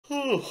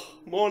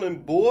Morning,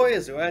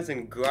 boys. Rise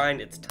and grind.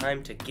 It's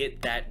time to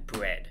get that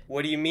bread.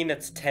 What do you mean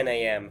it's 10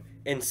 a.m.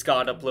 and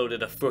Scott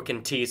uploaded a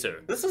frickin'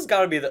 teaser? This has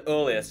gotta be the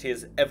earliest he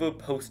has ever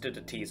posted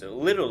a teaser.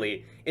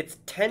 Literally, it's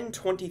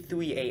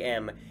 10:23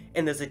 a.m.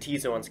 and there's a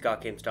teaser on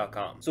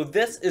ScottGames.com. So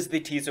this is the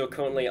teaser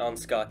currently on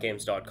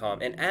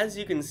ScottGames.com, and as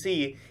you can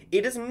see,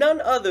 it is none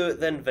other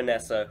than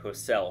Vanessa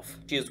herself.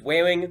 She is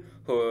wearing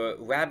her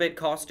rabbit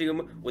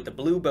costume with the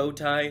blue bow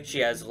tie.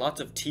 She has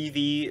lots of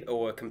TV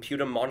or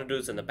computer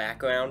monitors in the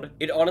background.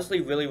 It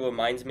honestly really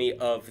reminds me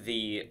of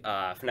the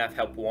FNaF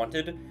Help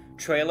Wanted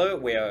trailer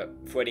where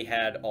Freddy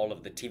had all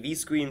of the TV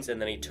screens and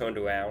then he turned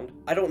around.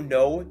 I don't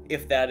know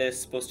if that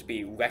is supposed to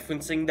be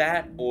referencing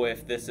that or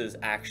if this is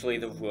actually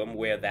the room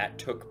where that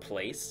took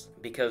place,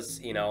 because,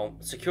 you know,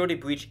 Security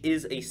Breach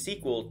is a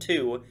sequel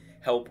to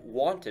Help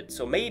Wanted,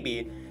 so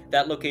maybe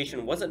that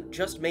location wasn't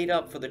just made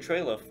up for the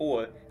trailer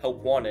for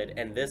Help Wanted,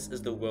 and this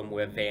is the room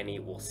where Vanny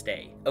will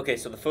stay. Okay,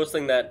 so the first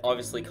thing that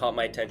obviously caught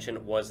my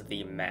attention was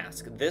the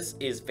mask. This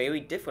is very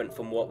different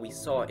from what we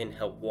saw in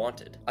Help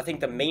Wanted. I think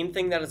the main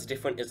thing that is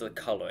different is the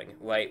coloring,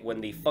 right? When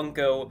the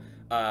Funko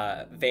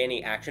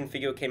Vanny action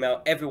figure came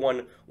out,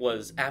 everyone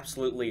was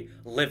absolutely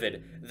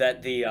livid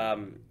that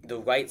the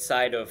right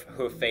side of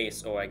her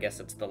face, or I guess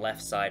it's the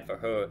left side for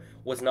her,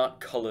 was not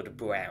colored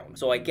brown.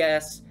 So I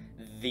guess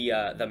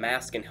the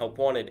mask in Help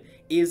Wanted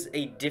is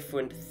a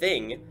different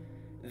thing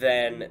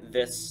than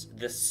this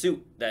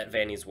suit that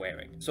Vanny's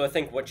wearing. So I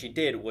think what she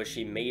did was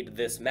she made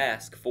this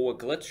mask for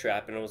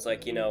Glitchtrap, and it was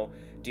like, you know,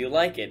 do you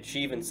like it?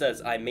 She even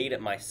says, I made it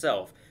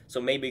myself.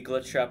 So maybe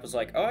Glitchtrap was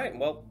like, alright,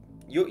 well,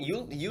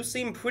 you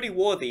seem pretty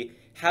worthy.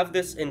 Have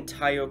this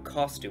entire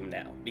costume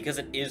now. Because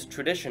it is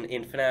tradition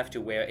in FNaF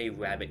to wear a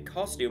rabbit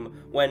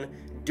costume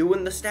when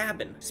doing the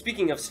stabbing.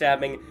 Speaking of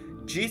stabbing,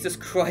 Jesus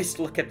Christ,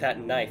 look at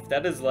that knife.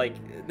 That is like...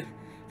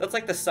 that's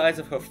like the size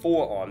of her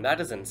forearm. That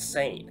is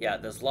insane. Yeah,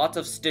 there's lots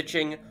of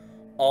stitching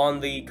on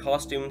the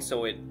costume,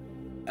 so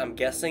I'm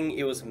guessing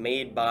it was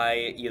made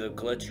by either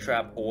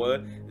Glitchtrap or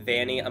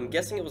Vanny. I'm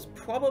guessing it was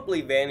probably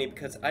Vanny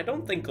because I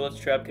don't think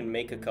Glitchtrap can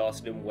make a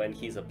costume when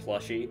he's a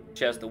plushie.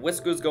 She has the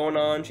whiskers going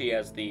on, she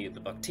has the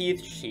buck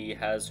teeth, she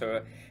has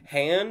her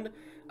hand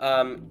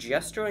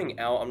gesturing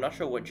out. I'm not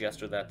sure what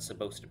gesture that's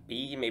supposed to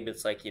be. Maybe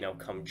it's like, you know,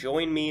 come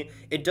join me.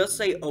 It does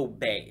say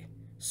obey.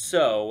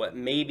 So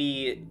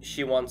maybe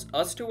she wants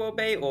us to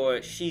obey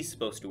or she's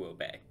supposed to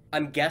obey.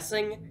 I'm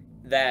guessing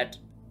that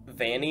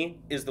Vanny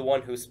is the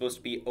one who's supposed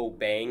to be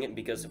obeying,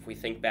 because if we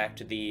think back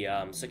to the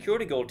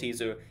Security Girl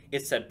teaser,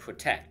 it said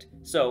protect.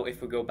 So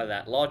if we go by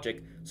that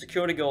logic,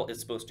 Security Girl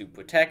is supposed to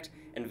protect,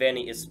 and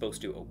Vanny is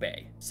supposed to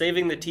obey.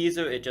 Saving the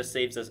teaser, it just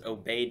saves as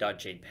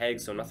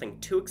obey.jpg, so nothing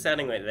too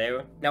exciting right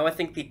there. Now I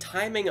think the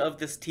timing of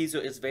this teaser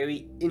is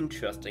very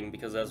interesting,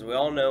 because as we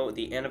all know,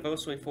 the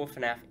anniversary for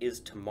FNaF is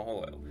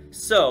tomorrow.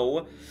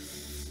 So,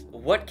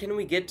 what can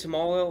we get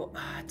tomorrow?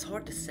 It's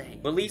hard to say.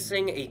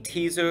 Releasing a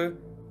teaser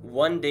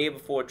one day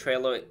before a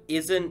trailer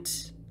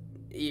isn't,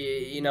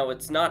 you know,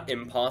 it's not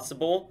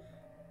impossible,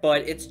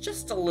 but it's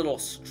just a little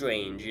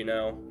strange, you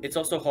know? It's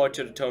also hard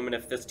to determine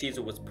if this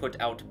teaser was put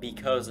out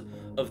because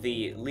of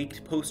the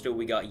leaked poster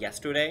we got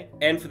yesterday,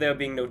 and for there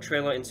being no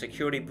trailer in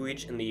Security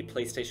Breach in the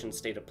PlayStation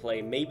State of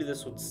Play. Maybe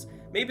this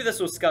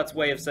was Scott's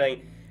way of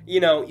saying, you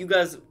know, you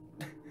guys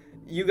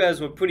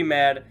were pretty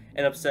mad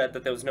and upset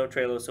that there was no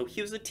trailer, so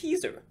here's a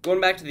teaser. Going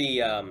back to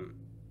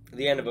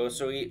the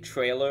anniversary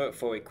trailer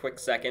for a quick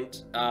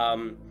second.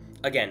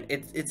 Again,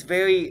 it's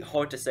very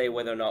hard to say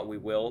whether or not we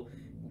will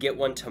get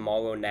one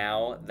tomorrow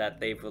now that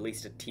they've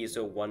released a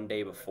teaser one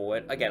day before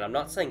it. Again, I'm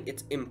not saying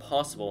it's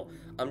impossible,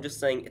 I'm just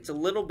saying it's a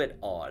little bit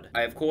odd.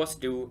 I, of course,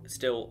 do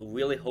still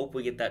really hope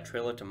we get that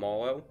trailer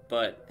tomorrow,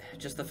 but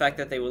just the fact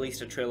that they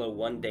released a trailer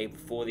one day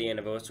before the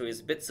anniversary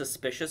is a bit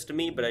suspicious to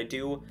me, but I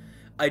do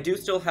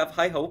still have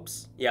high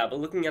hopes. Yeah,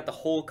 but looking at the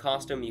whole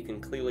costume, you can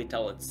clearly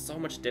tell it's so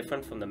much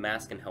different from the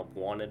mask in Help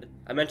Wanted.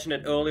 I mentioned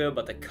it earlier,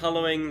 but the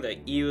coloring, the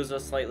ears are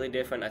slightly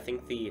different. I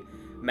think the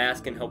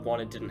mask in Help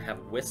Wanted didn't have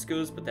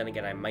whiskers, but then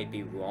again, I might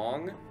be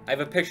wrong. I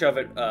have a picture of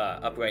it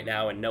up right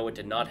now, and no, it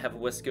did not have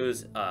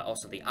whiskers.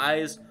 Also, the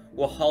eyes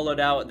were hollowed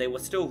out. They were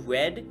still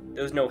red.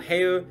 There was no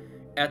hair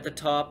at the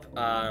top.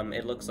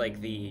 It looks like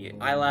the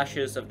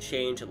eyelashes have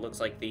changed. It looks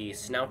like the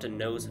snout and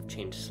nose have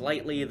changed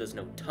slightly. There's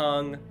no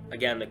tongue.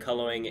 Again, the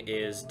coloring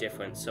is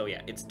different. So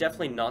yeah, it's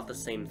definitely not the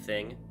same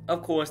thing.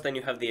 Of course, then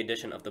you have the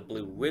addition of the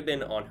blue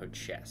ribbon on her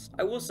chest.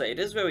 I will say, it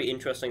is very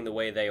interesting the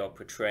way they are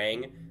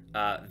portraying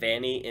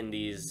Vanny in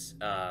these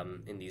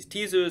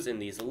teasers, in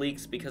these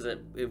leaks, because it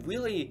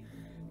really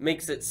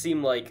makes it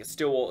seem like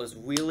Stillwell is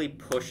really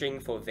pushing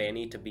for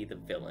Vanny to be the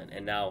villain.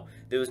 And now,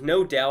 there is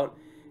no doubt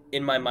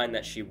in my mind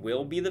that she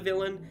will be the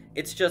villain.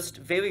 It's just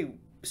very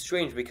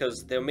strange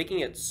because they're making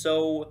it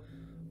so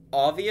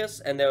obvious,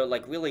 and they're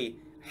like really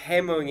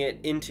hammering it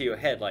into your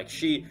head like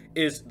she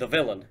is the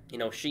villain. You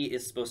know, she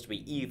is supposed to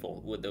be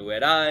evil with the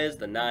red eyes,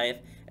 the knife,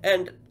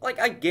 and like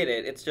I get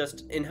it. It's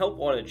just in Help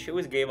Wanted, she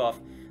always gave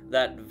off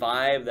that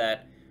vibe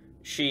that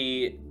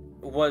she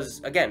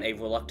was, again, a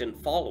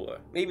reluctant follower.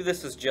 Maybe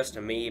this is just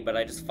me, but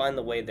I just find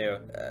the way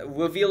they're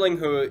revealing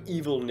her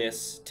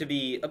evilness to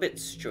be a bit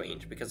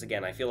strange, because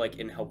again, I feel like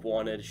in Help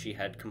Wanted, she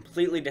had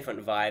completely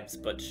different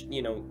vibes, but,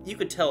 you know, you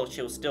could tell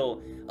she was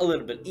still a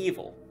little bit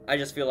evil. I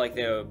just feel like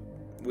they're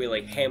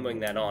really hammering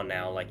that on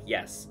now, like,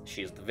 yes,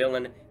 she's the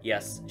villain,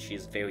 yes,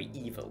 she's very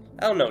evil.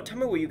 I don't know, tell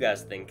me what you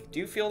guys think. Do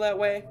you feel that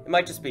way? It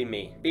might just be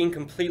me. Being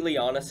completely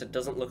honest, it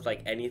doesn't look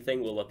like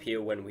anything will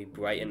appear when we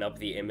brighten up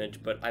the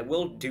image, but I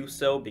will do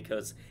so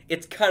because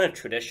it's kind of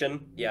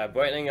tradition. Yeah,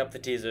 brightening up the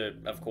teaser,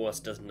 of course,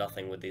 does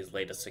nothing with these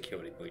latest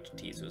security breach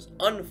teasers,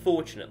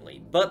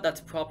 unfortunately, but that's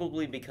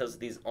probably because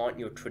these aren't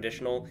your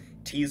traditional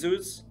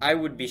teasers. I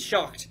would be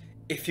shocked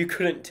if you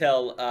couldn't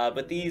tell,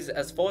 but these,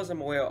 as far as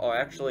I'm aware, are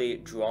actually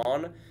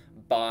drawn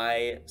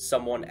by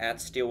someone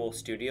at Stillwell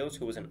Studios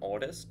who was an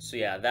artist. So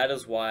yeah, that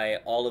is why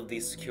all of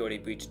these security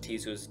breach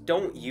teasers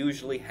don't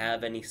usually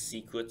have any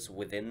secrets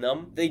within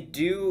them. They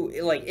do,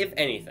 like, if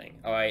anything,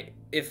 alright,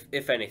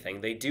 if anything,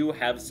 they do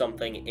have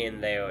something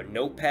in their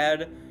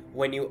notepad.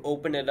 When you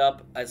open it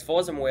up, as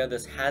far as I'm aware,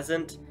 this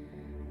hasn't,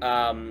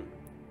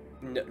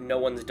 no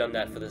one's done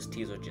that for this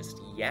teaser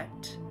just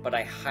yet, but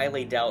I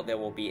highly doubt there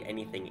will be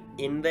anything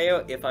in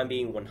there, if I'm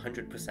being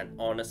 100%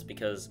 honest,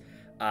 because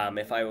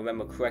if I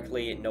remember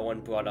correctly, no one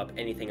brought up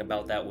anything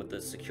about that with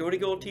the security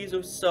girl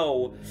teaser,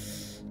 so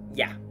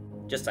yeah,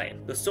 just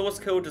saying. The source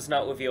code does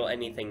not reveal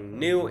anything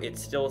new. It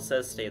still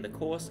says stay the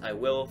course. I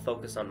will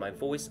focus on my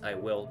voice. I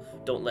will.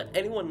 Don't let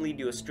anyone lead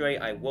you astray.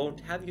 I won't.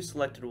 Have you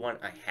selected one?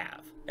 I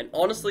have. And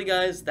honestly,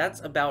 guys,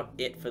 that's about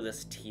it for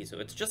this teaser.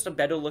 It's just a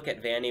better look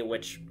at Vanny,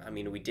 which, I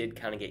mean, we did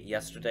kind of get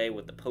yesterday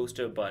with the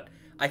poster, but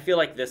I feel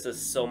like this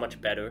is so much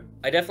better.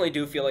 I definitely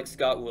do feel like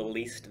Scott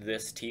released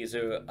this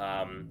teaser,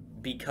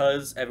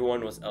 because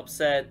everyone was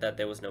upset that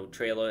there was no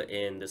trailer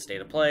in the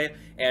State of Play,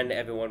 and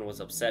everyone was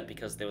upset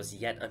because there was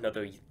yet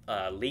another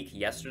leak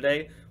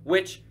yesterday,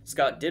 which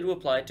Scott did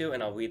reply to,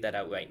 and I'll read that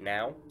out right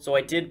now. So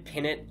I did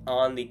pin it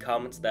on the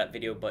comments of that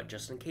video, but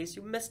just in case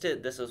you missed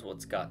it, this is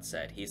what Scott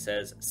said. He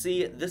says,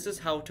 "See, this is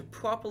how to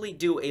properly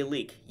do a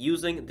leak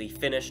using the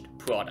finished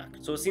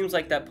product." So it seems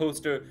like that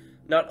poster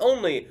not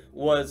only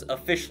was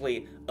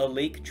officially a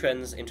leak,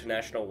 Trends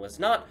International was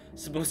not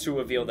supposed to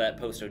reveal that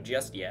poster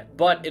just yet,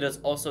 but it is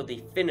also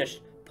the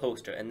finished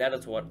poster, and that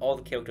is what all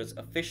the characters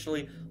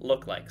officially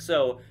look like,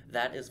 so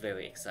that is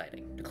very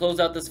exciting. To close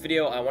out this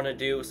video, I want to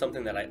do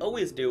something that I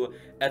always do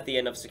at the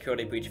end of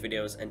security breach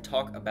videos and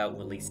talk about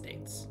release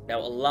dates. Now,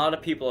 a lot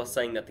of people are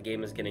saying that the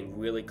game is getting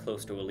really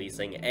close to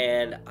releasing,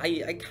 and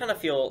I kind of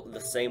feel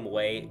the same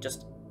way,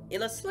 just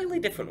in a slightly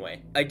different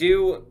way.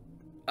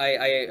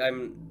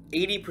 I'm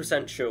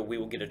 80% sure we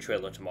will get a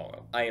trailer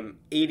tomorrow. I am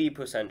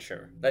 80%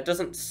 sure. That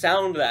doesn't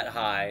sound that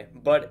high,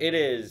 but it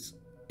is,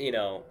 you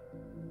know,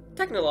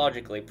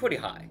 technologically pretty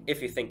high,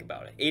 if you think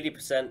about it.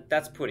 80%,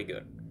 that's pretty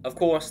good. Of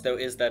course, there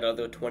is that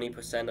other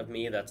 20% of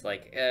me that's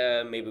like,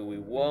 maybe we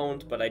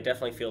won't, but I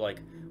definitely feel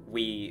like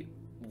we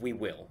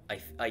will.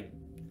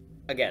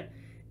 Again,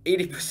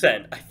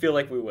 80%, I feel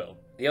like we will.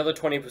 The other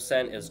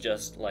 20% is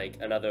just, like,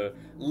 another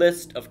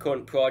list of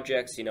current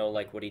projects, you know,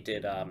 like what he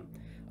did,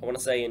 I want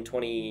to say in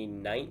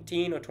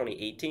 2019 or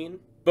 2018.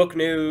 Book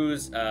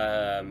news,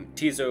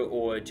 teaser,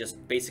 or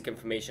just basic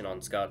information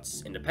on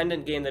Scott's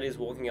independent game that he's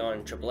working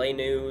on, AAA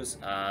news,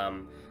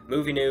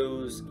 movie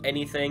news,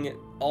 anything,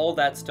 all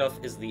that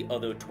stuff is the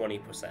other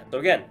 20%. So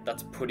again,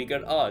 that's pretty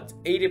good odds.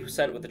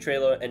 80% with the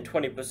trailer and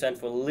 20%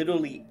 for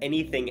literally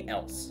anything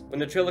else. When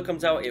the trailer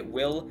comes out, it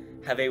will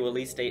have a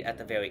release date at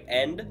the very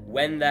end.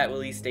 When that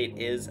release date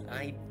is,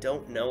 I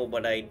don't know,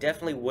 but I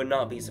definitely would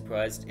not be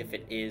surprised if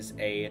it is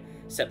a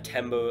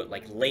September,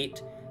 like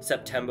late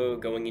September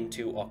going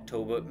into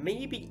October,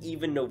 maybe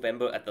even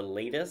November at the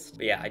latest.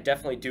 But yeah, I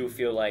definitely do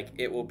feel like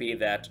it will be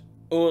that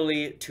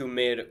early to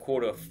mid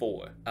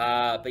Q4.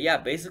 But yeah,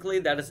 basically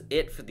that is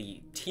it for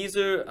the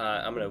teaser.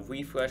 I'm gonna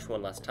refresh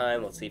one last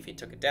time. Let's see if he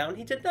took it down.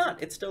 He did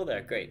not. It's still there.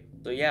 Great.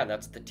 So yeah,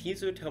 that's the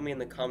teaser. Tell me in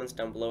the comments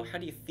down below, how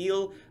do you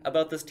feel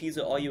about this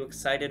teaser? Are you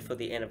excited for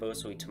the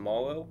anniversary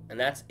tomorrow? And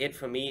that's it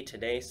for me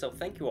today. So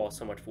thank you all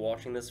so much for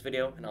watching this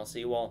video, and I'll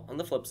see you all on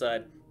the flip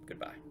side.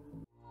 Goodbye.